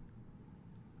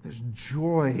 There's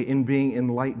joy in being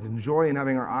enlightened and joy in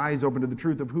having our eyes open to the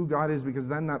truth of who God is, because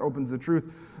then that opens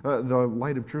the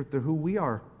light of truth to who we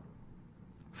are.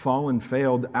 Fallen,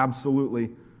 failed,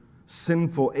 absolutely.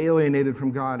 Sinful, alienated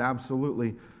from God,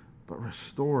 absolutely. But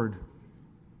restored.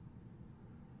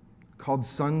 Called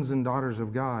sons and daughters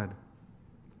of God.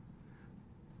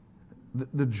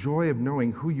 The joy of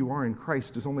knowing who you are in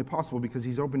Christ is only possible because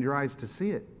he's opened your eyes to see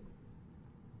it.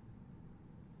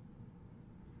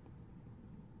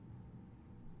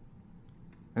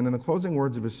 And in the closing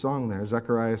words of his song there,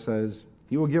 Zechariah says,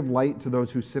 "He will give light to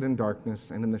those who sit in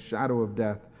darkness and in the shadow of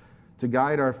death, to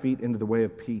guide our feet into the way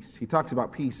of peace." He talks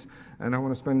about peace, and I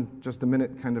want to spend just a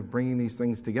minute kind of bringing these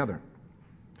things together,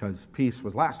 because peace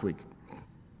was last week.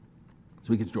 This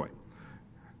week it's joy.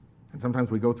 And sometimes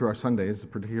we go through our Sundays,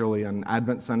 particularly on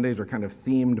Advent Sundays, or kind of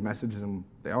themed messages, and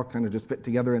they all kind of just fit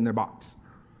together in their box.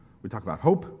 We talk about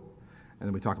hope, and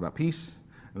then we talk about peace,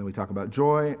 and then we talk about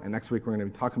joy, and next week we're going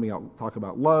to be talk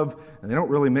about love, and they don't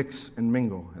really mix and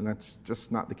mingle, and that's just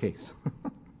not the case.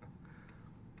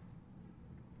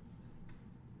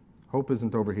 Hope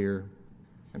isn't over here,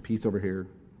 and peace over here,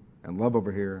 and love over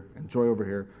here, and joy over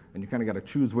here, and you kind of got to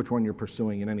choose which one you're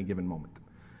pursuing in any given moment.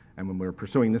 And when we're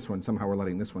pursuing this one, somehow we're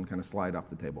letting this one kind of slide off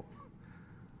the table.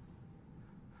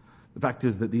 The fact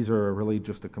is that these are really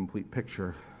just a complete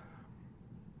picture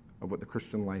of what the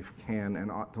Christian life can and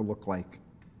ought to look like.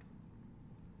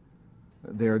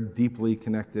 They are deeply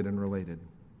connected and related.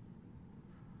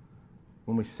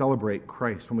 When we celebrate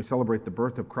Christ, when we celebrate the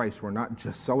birth of Christ, we're not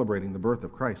just celebrating the birth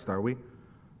of Christ, are we?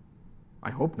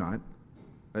 I hope not.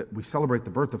 We celebrate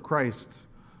the birth of Christ.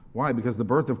 Why? Because the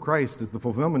birth of Christ is the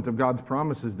fulfillment of God's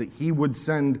promises that he would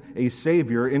send a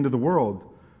Savior into the world.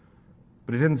 But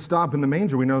But it didn't stop in the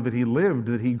manger. We know that he lived,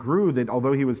 that he grew, that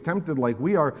although he was tempted like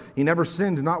we are, he never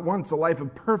sinned, not once, a life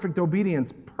of perfect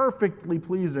obedience, perfectly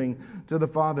pleasing to the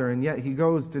Father. And yet he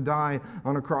goes to die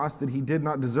on a cross that he did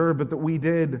not deserve, but that we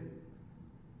did.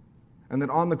 And that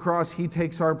on the cross he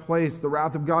takes our place, the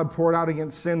wrath of God poured out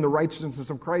against sin, the righteousness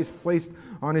of Christ placed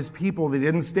on his people. That he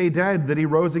didn't stay dead, that he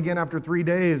rose again after 3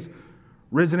 days,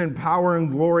 risen in power and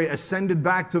glory, ascended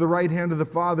back to the right hand of the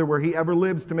Father where he ever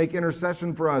lives to make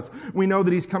intercession for us. We know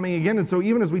that he's coming again. And so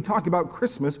even as we talk about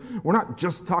Christmas, we're not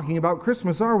just talking about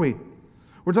Christmas, are we?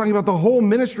 We're talking about the whole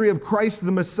ministry of Christ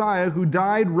the Messiah, who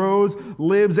died, rose,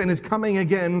 lives, and is coming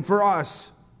again for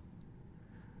us.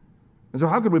 And so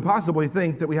how could we possibly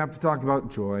think that we have to talk about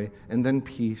joy and then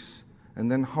peace and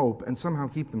then hope and somehow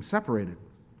keep them separated?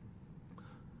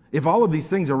 If all of these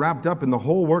things are wrapped up in the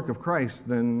whole work of Christ,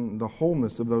 then the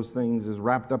wholeness of those things is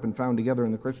wrapped up and found together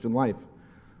in the Christian life.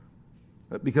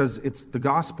 Because it's the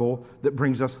gospel that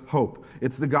brings us hope.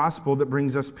 It's the gospel that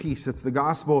brings us peace. It's the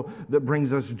gospel that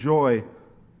brings us joy.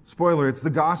 Spoiler, it's the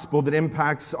gospel that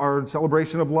impacts our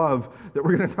celebration of love that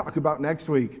we're going to talk about next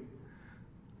week.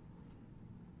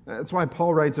 That's why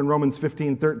Paul writes in Romans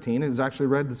 15:13, it was actually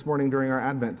read this morning during our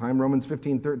Advent time, Romans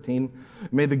 15:13,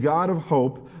 "May the God of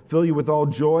hope fill you with all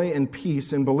joy and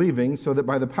peace in believing, so that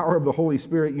by the power of the Holy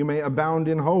Spirit you may abound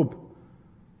in hope."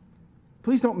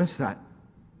 Please don't miss that.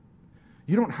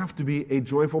 You don't have to be a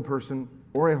joyful person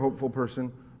or a hopeful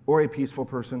person or a peaceful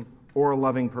person or a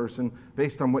loving person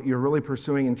based on what you're really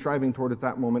pursuing and striving toward at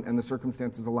that moment and the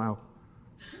circumstances allow.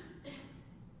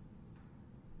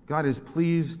 God is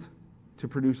pleased to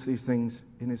produce these things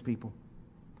in his people.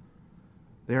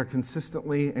 They are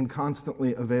consistently and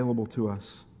constantly available to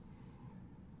us.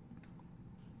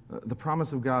 The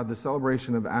promise of God, the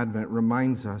celebration of Advent,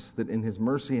 reminds us that in his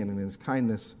mercy and in his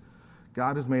kindness,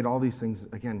 God has made all these things,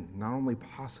 again, not only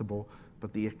possible,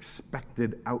 but the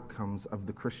expected outcomes of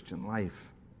the Christian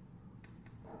life.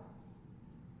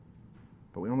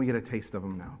 But we only get a taste of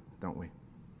them now, don't we?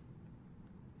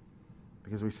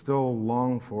 Because we still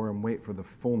long for and wait for the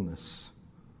fullness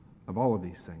of all of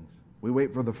these things. We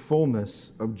wait for the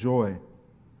fullness of joy.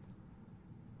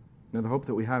 Now, the hope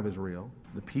that we have is real.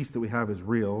 The peace that we have is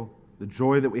real. The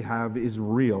joy that we have is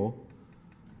real.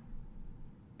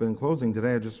 But in closing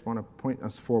today, I just want to point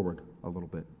us forward a little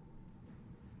bit.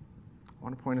 I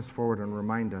want to point us forward and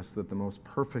remind us that the most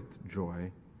perfect joy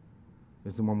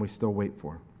is the one we still wait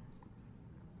for.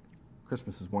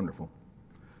 Christmas is wonderful.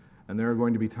 And there are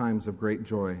going to be times of great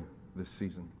joy this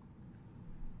season.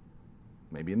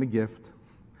 Maybe in the gift,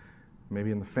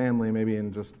 maybe in the family, maybe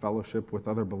in just fellowship with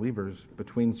other believers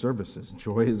between services.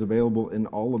 Joy is available in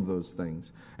all of those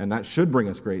things, and that should bring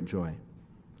us great joy.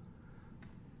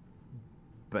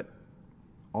 But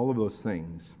all of those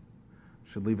things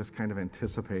should leave us kind of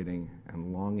anticipating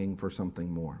and longing for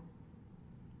something more.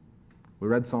 We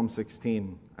read Psalm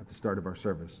 16 at the start of our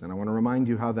service, and I want to remind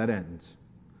you how that ends.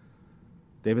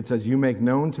 David says, "You make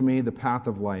known to me the path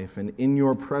of life, and in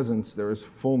your presence there is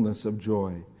fullness of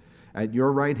joy. At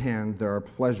your right hand there are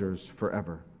pleasures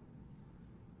forever."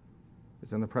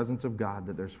 It's in the presence of God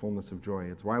that there's fullness of joy.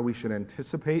 It's why we should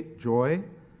anticipate joy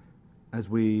as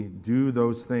we do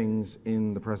those things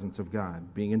in the presence of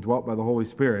God. Being indwelt by the Holy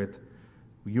Spirit,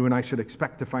 you and I should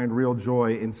expect to find real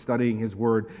joy in studying his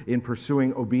word, in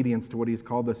pursuing obedience to what he's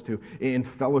called us to, in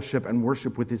fellowship and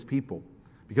worship with his people.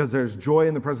 Because there's joy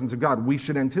in the presence of God. We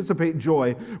should anticipate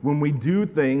joy when we do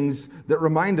things that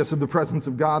remind us of the presence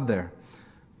of God there.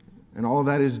 And all of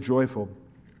that is joyful,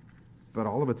 but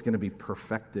all of it's going to be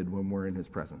perfected when we're in his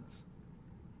presence.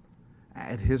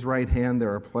 At his right hand,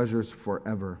 there are pleasures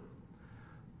forever.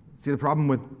 See, the problem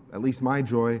with at least my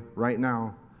joy right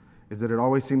now is that it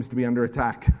always seems to be under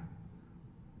attack.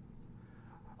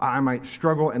 I might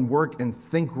struggle and work and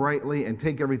think rightly and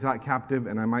take every thought captive,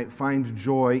 and I might find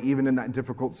joy even in that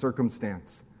difficult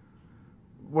circumstance.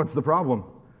 What's the problem?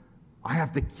 I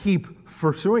have to keep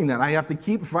pursuing that. I have to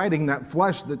keep fighting that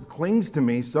flesh that clings to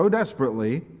me so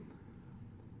desperately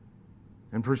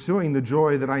and pursuing the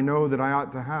joy that I know that I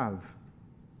ought to have.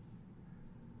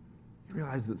 You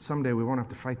realize that someday we won't have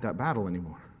to fight that battle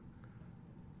anymore.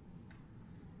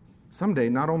 Someday,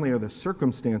 not only are the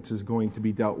circumstances going to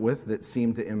be dealt with that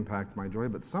seem to impact my joy,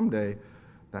 but someday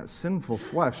that sinful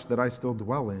flesh that I still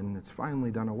dwell in, it's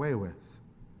finally done away with.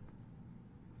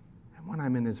 And when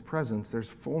I'm in his presence, there's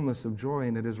fullness of joy,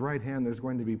 and at his right hand, there's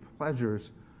going to be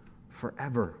pleasures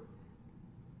forever.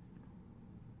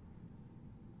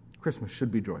 Christmas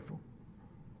should be joyful.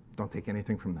 Don't take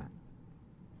anything from that.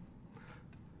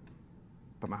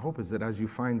 But my hope is that as you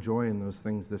find joy in those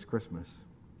things this Christmas,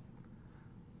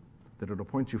 that it'll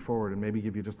point you forward and maybe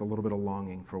give you just a little bit of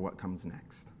longing for what comes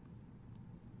next.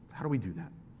 How do we do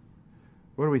that?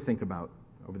 What do we think about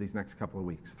over these next couple of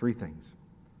weeks? 3 things.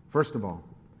 First of all,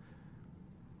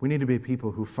 we need to be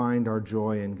people who find our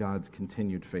joy in God's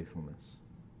continued faithfulness.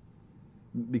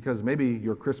 Because maybe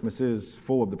your Christmas is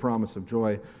full of the promise of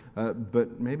joy,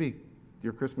 but maybe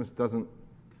your Christmas doesn't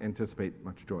anticipate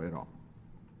much joy at all.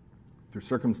 Through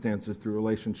circumstances, through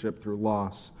relationship, through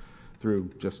loss,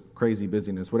 through just crazy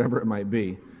busyness, whatever it might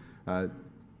be,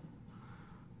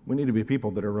 we need to be people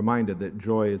that are reminded that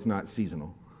joy is not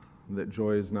seasonal, that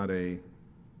joy is not a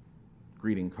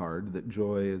greeting card, that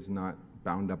joy is not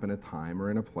bound up in a time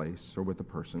or in a place or with a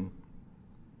person.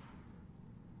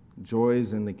 Joy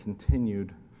is in the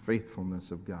continued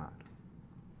faithfulness of God.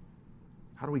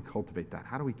 How do we cultivate that?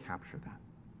 How do we capture that?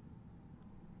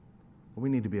 Well, we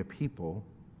need to be a people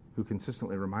who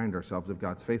consistently remind ourselves of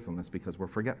God's faithfulness because we're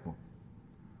forgetful.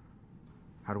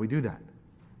 How do we do that?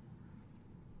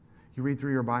 You read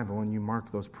through your Bible and you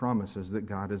mark those promises that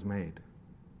God has made.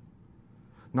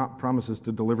 Not promises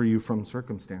to deliver you from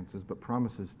circumstances, but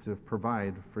promises to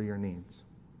provide for your needs.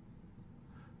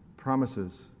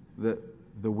 Promises that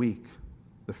the weak,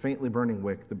 the faintly burning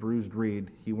wick, the bruised reed,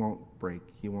 he won't break,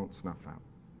 he won't snuff out.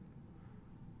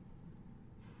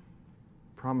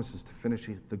 Promises to finish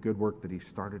the good work that he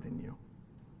started in you.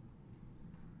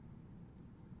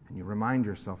 And you remind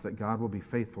yourself that God will be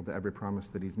faithful to every promise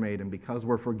that he's made. And because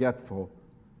we're forgetful,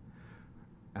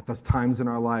 at those times in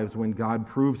our lives when God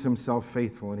proves himself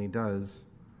faithful, and he does,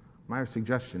 my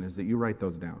suggestion is that you write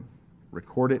those down.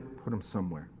 Record it, put them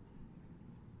somewhere.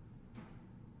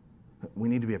 We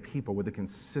need to be a people with a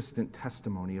consistent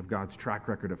testimony of God's track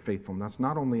record of faithfulness,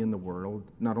 not only in the world,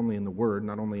 not only in the Word,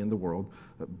 not only in the world,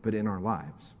 but in our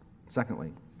lives.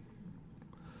 Secondly,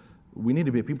 we need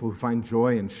to be a people who find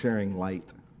joy in sharing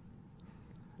light.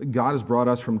 God has brought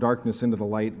us from darkness into the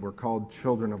light. We're called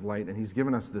children of light, and he's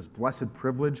given us this blessed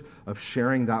privilege of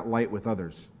sharing that light with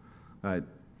others.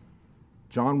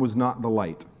 John was not the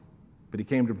light, but he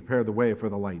came to prepare the way for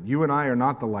the light. You and I are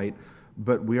not the light,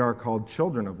 but we are called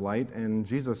children of light, and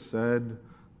Jesus said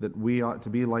that we ought to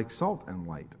be like salt and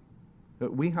light.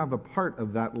 That we have a part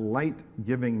of that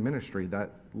light-giving ministry,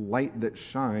 that light that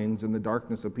shines in the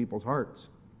darkness of people's hearts.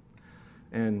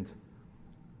 And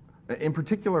in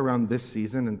particular around this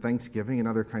season and Thanksgiving and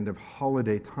other kind of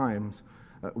holiday times,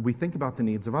 we think about the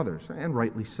needs of others, and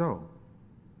rightly so.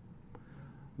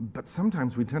 But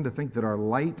sometimes we tend to think that our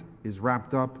light is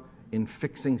wrapped up in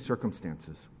fixing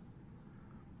circumstances,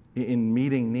 in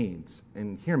meeting needs.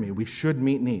 And hear me, we should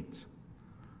meet needs.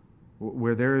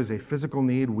 Where there is a physical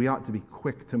need, we ought to be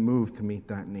quick to move to meet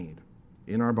that need.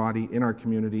 In our body, in our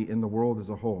community, in the world as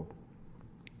a whole.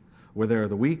 Where there are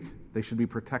the weak, they should be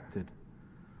protected.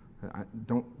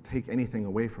 Don't take anything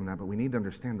away from that, but we need to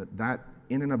understand that that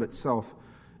in and of itself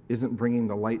isn't bringing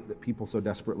the light that people so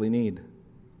desperately need.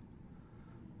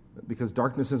 Because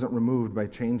darkness isn't removed by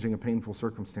changing a painful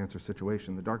circumstance or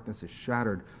situation. The darkness is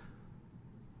shattered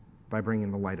by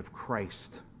bringing the light of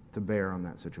Christ to bear on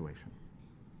that situation.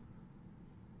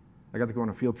 I got to go on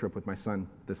a field trip with my son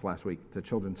this last week to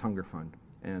Children's Hunger Fund,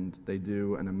 and they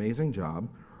do an amazing job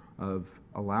of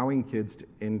allowing kids to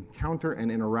encounter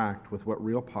and interact with what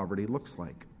real poverty looks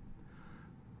like.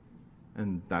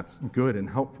 And that's good and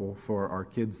helpful for our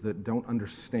kids that don't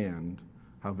understand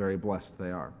how very blessed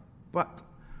they are. But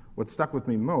what stuck with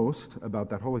me most about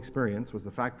that whole experience was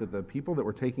the fact that the people that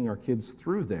were taking our kids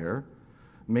through there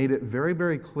made it very,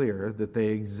 very clear that they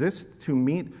exist to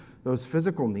meet those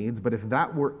physical needs, but if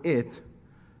that were it,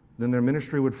 then their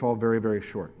ministry would fall very, very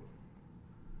short.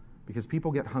 Because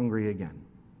people get hungry again.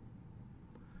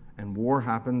 And war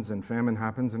happens, and famine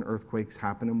happens, and earthquakes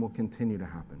happen, and will continue to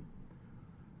happen.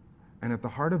 And at the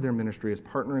heart of their ministry is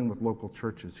partnering with local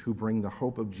churches who bring the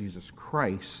hope of Jesus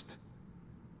Christ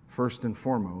first and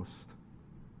foremost,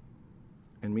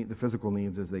 and meet the physical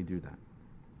needs as they do that.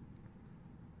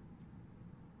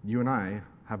 You and I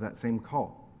have that same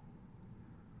call.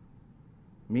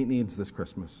 Meet needs this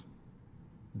Christmas.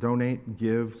 Donate,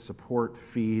 give, support,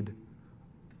 feed,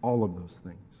 all of those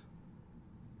things.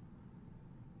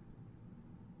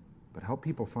 But help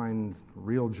people find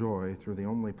real joy through the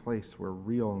only place where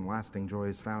real and lasting joy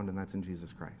is found, and that's in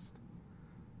Jesus Christ.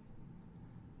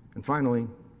 And finally,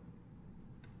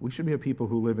 we should be a people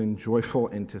who live in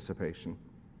joyful anticipation.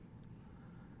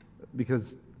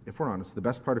 Because, if we're honest, the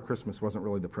best part of Christmas wasn't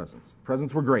really the presents. The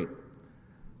presents were great.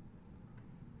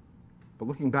 But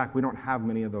looking back, we don't have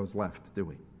many of those left, do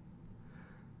we?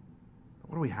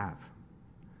 What do we have?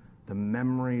 The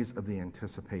memories of the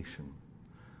anticipation.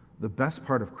 The best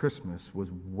part of Christmas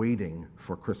was waiting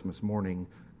for Christmas morning,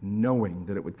 knowing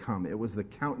that it would come. It was the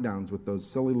countdowns with those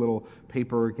silly little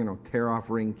paper,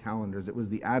 tear-off ring calendars. It was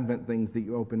the Advent things that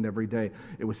you opened every day.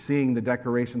 It was seeing the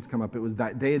decorations come up. It was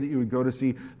that day that you would go to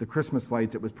see the Christmas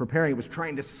lights. It was preparing. It was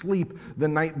trying to sleep the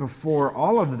night before.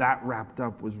 All of that wrapped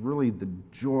up was really the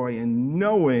joy in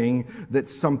knowing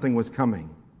that something was coming.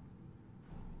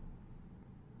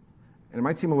 And it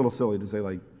might seem a little silly to say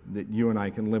that you and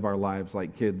I can live our lives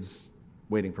like kids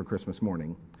waiting for Christmas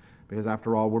morning. Because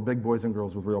after all, we're big boys and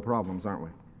girls with real problems, aren't we?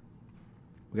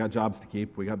 We got jobs to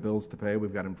keep, we got bills to pay,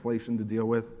 we've got inflation to deal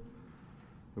with,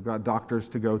 we've got doctors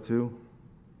to go to,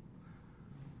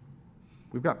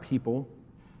 we've got people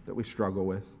that we struggle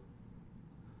with.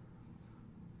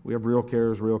 We have real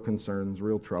cares, real concerns,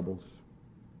 real troubles.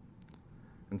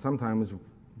 And sometimes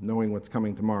knowing what's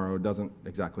coming tomorrow doesn't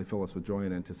exactly fill us with joy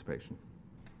and anticipation.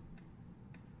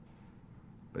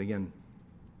 But again,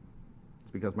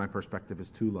 it's because my perspective is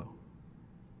too low.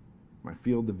 My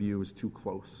field of view is too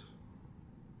close.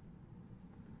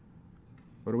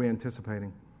 What are we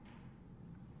anticipating?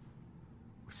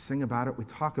 We sing about it, we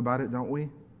talk about it, don't we?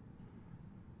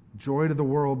 Joy to the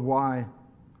world, why?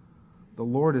 The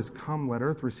Lord is come, let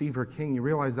earth receive her King. You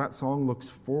realize that song looks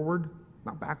forward,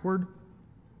 not backward?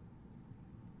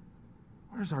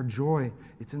 Where's our joy?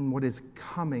 It's in what is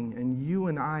coming, and you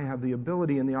and I have the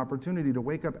ability and the opportunity to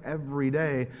wake up every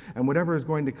day, and whatever is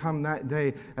going to come that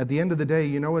day, at the end of the day,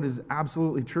 you know what is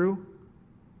absolutely true?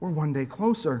 We're one day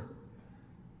closer.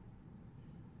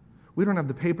 We don't have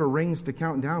the paper rings to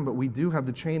count down, but we do have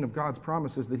the chain of God's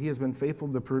promises that He has been faithful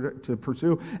to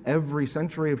pursue every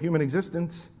century of human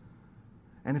existence.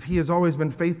 And if He has always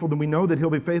been faithful, then we know that He'll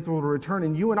be faithful to return,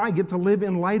 and you and I get to live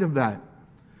in light of that.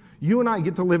 You and I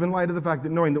get to live in light of the fact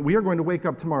that knowing that we are going to wake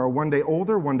up tomorrow one day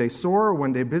older, one day sorer,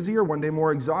 one day busier, one day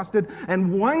more exhausted,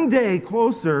 and one day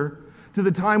closer to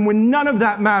the time when none of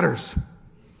that matters.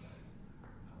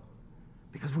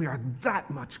 Because we are that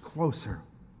much closer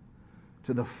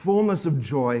to the fullness of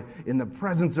joy in the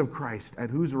presence of Christ, at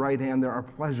whose right hand there are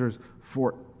pleasures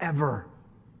forever.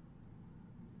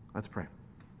 Let's pray.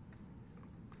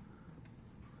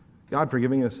 God,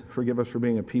 forgive us for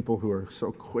being a people who are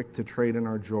so quick to trade in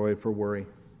our joy for worry,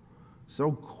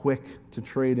 so quick to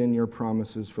trade in your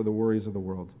promises for the worries of the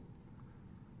world,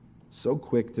 so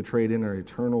quick to trade in our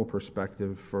eternal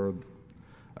perspective for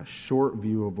a short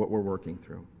view of what we're working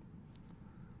through.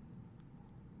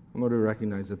 And Lord, we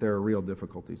recognize that there are real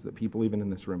difficulties that people even in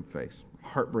this room face,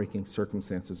 heartbreaking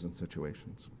circumstances and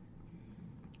situations.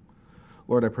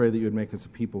 Lord, I pray that you would make us a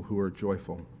people who are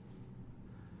joyful,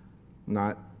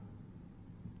 not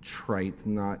trite,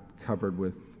 not covered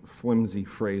with flimsy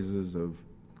phrases of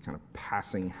kind of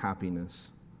passing happiness,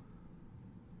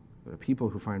 but a people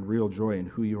who find real joy in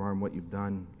who you are and what you've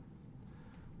done.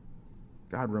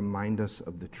 God, remind us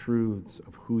of the truths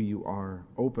of who you are.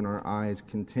 Open our eyes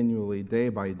continually, day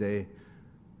by day.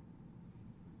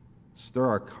 Stir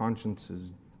our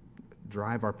consciences,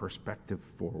 drive our perspective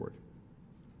forward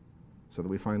so that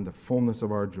we find the fullness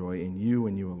of our joy in you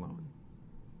and you alone.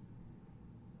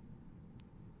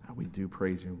 We do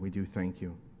praise you. We do thank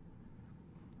you.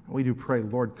 We do pray,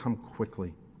 Lord, come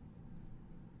quickly.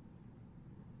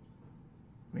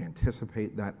 We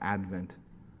anticipate that advent,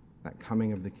 that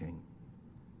coming of the King,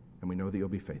 and we know that you'll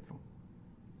be faithful.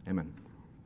 Amen.